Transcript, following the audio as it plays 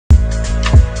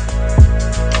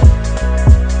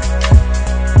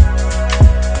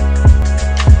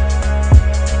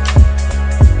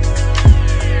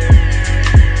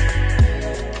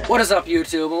What is up,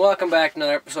 YouTube, and welcome back to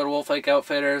another episode of Wolf Lake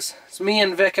Outfitters. It's me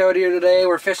and Vic out here today.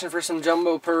 We're fishing for some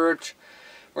jumbo perch.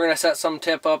 We're going to set some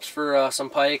tip-ups for some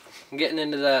pike. Getting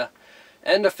into the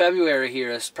end of February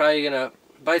here. Bite's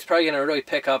probably gonna really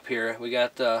pick up here. We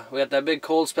got that big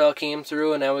cold spell came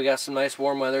through, and now we got some nice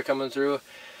warm weather coming through.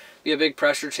 Be a big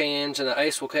pressure change, and the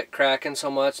ice will quit cracking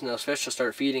so much, and those fish will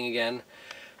start feeding again.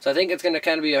 So I think it's going to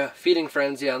kind of be a feeding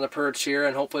frenzy on the perch here,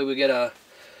 and hopefully we get a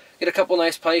couple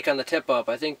nice pike on the tip-up.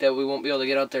 I think that we won't be able to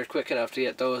get out there quick enough to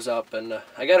get those up, and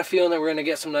I got a feeling that we're going to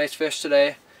get some nice fish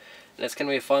today, and it's going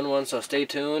to be a fun one, so stay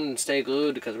tuned and stay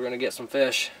glued because we're going to get some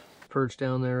fish. Perch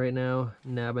down there right now,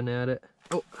 nabbing at it.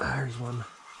 Oh, there's one.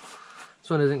 This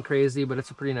one isn't crazy, but it's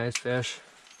a pretty nice fish.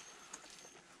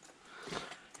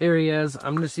 Here he is.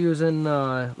 I'm just using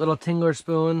a little tingler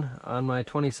spoon on my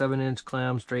 27-inch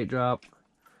clam straight drop.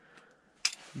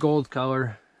 Gold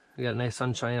color. We got nice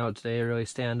sunshine out today, really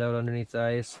stand out underneath the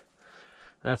ice.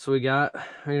 That's what we got.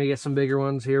 We're gonna get some bigger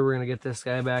ones here. We're gonna get this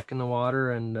guy back in the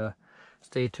water, and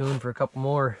stay tuned for a couple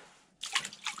more.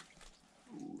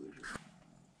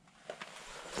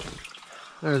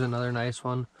 There's another nice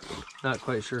one. Not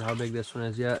quite sure how big this one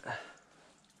is yet.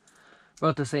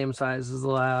 About the same size as the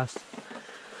last.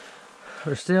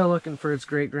 We're still looking for its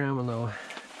great grandma though.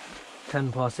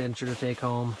 10+ incher to take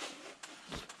home.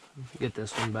 Get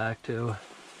this one back too.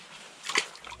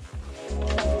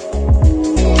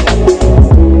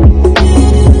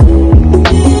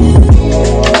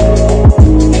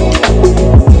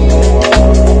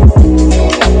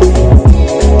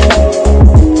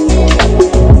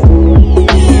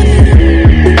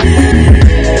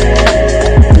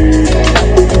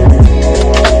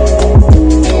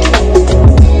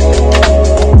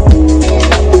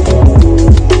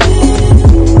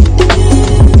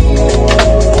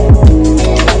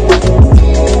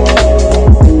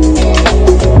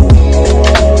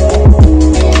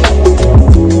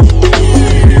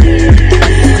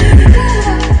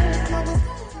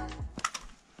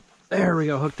 There we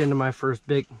go, hooked into my first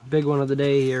big one of the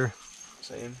day here.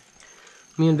 Same.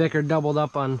 Me and Vic are doubled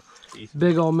up on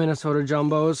big old Minnesota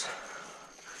jumbos.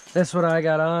 That's what I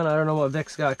got on. I don't know what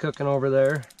Vic's got cooking over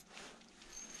there.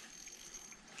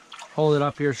 Hold it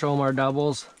up here, show them our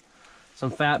doubles.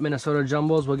 Some fat Minnesota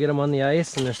jumbos. We'll get them on the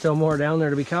ice, and there's still more down there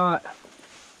to be caught.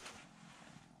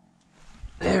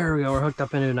 There we go, we're hooked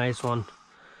up into a nice one.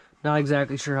 Not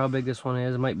exactly sure how big this one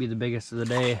is. It might be the biggest of the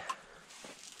day.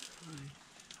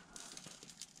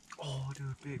 Oh,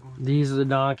 dude, big one. These are the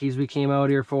donkeys we came out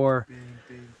here for.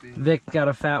 Big. Vic got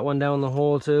a fat one down the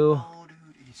hole too. Oh,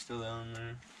 dude, he's still down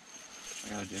there. I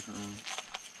got a different one.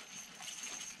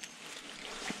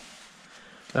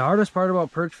 The hardest part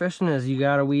about perch fishing is you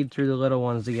gotta weed through the little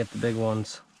ones to get the big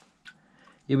ones.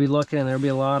 You'll be looking and there'll be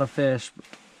a lot of fish.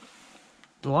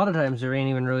 A lot of times there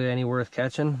ain't even really any worth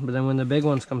catching, but then when the big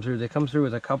ones come through, they come through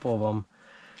with a couple of them.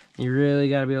 You really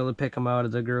gotta be able to pick them out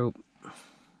of the group.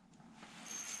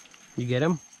 You get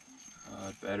him?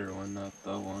 Better one, not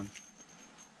the one.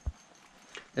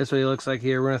 That's what he looks like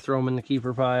here. We're gonna throw him in the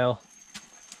keeper pile.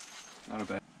 Not a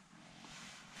bad.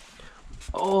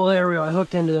 Oh, there we go. I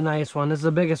hooked into the nice one. This is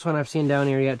the biggest one I've seen down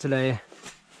here yet today.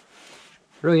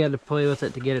 Really had to play with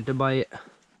it to get it to bite.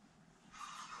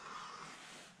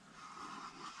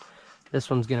 This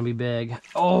one's gonna be big.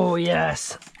 Oh,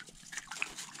 yes!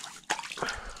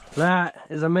 That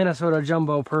is a Minnesota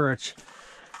jumbo perch.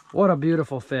 What a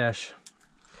beautiful fish.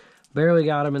 Barely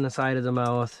got him in the side of the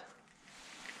mouth.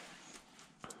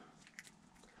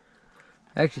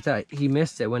 I actually thought he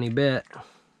missed it when he bit.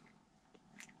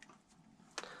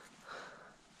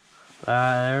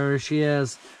 There she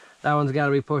is. That one's got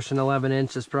to be pushing 11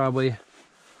 inches probably. Look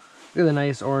at the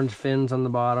nice orange fins on the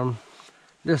bottom.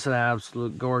 Just an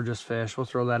absolute gorgeous fish. We'll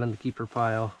throw that in the keeper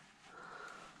pile.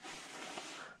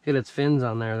 Look at its fins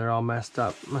on there. They're all messed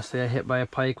up. Must say I hit by a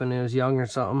pike when it was young or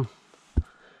something.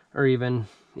 Or even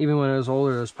when it was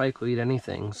older, those pike will eat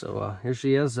anything. So here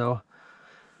she is though.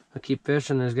 I'll keep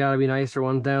fishing. There's got to be nicer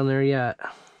ones down there yet.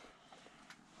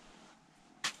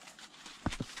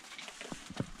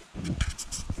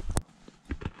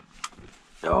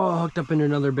 Oh, hooked up into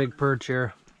another big perch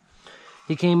here.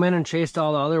 He came in and chased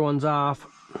all the other ones off.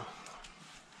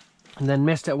 And then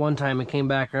missed it one time and came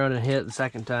back around and hit it the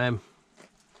second time.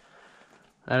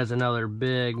 That is another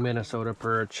big Minnesota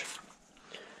perch.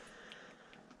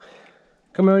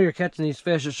 Come out here catching these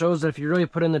fish. It shows that if you really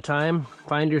put in the time,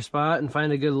 find your spot and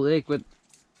find a good lake with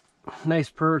nice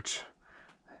perch,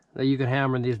 that you can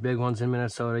hammer these big ones in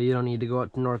Minnesota. You don't need to go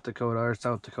out to North Dakota or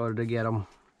South Dakota to get them.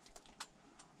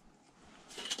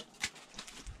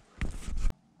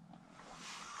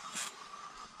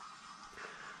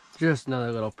 Just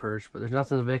another little perch, but there's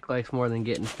nothing Vic likes more than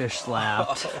getting fish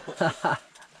slapped. Oh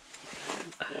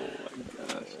my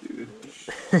gosh, dude.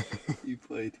 You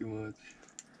play too much.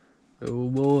 Oh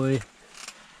boy.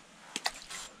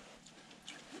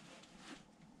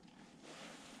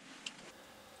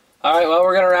 Alright, well,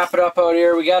 we're going to wrap it up out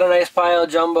here. We got a nice pile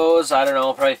of jumbos. I don't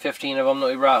know, probably 15 of them that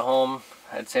we brought home.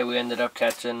 I'd say we ended up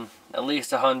catching at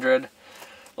least 100.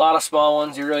 A lot of small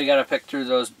ones. You really got to pick through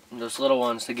those little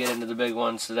ones to get into the big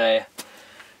ones today.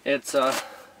 It's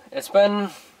been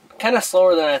kind of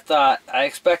slower than I thought. I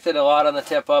expected a lot on the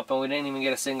tip up, and we didn't even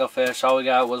get a single fish. All we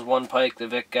got was one pike that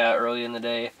Vic got early in the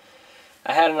day.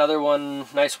 I had another one,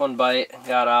 nice one bite,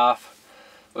 got off.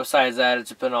 Besides that,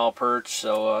 it's been all perch.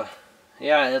 So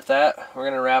yeah, at that, we're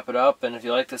going to wrap it up. And if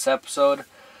you like this episode,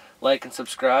 like and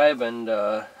subscribe, and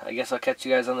I guess I'll catch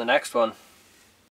you guys on the next one.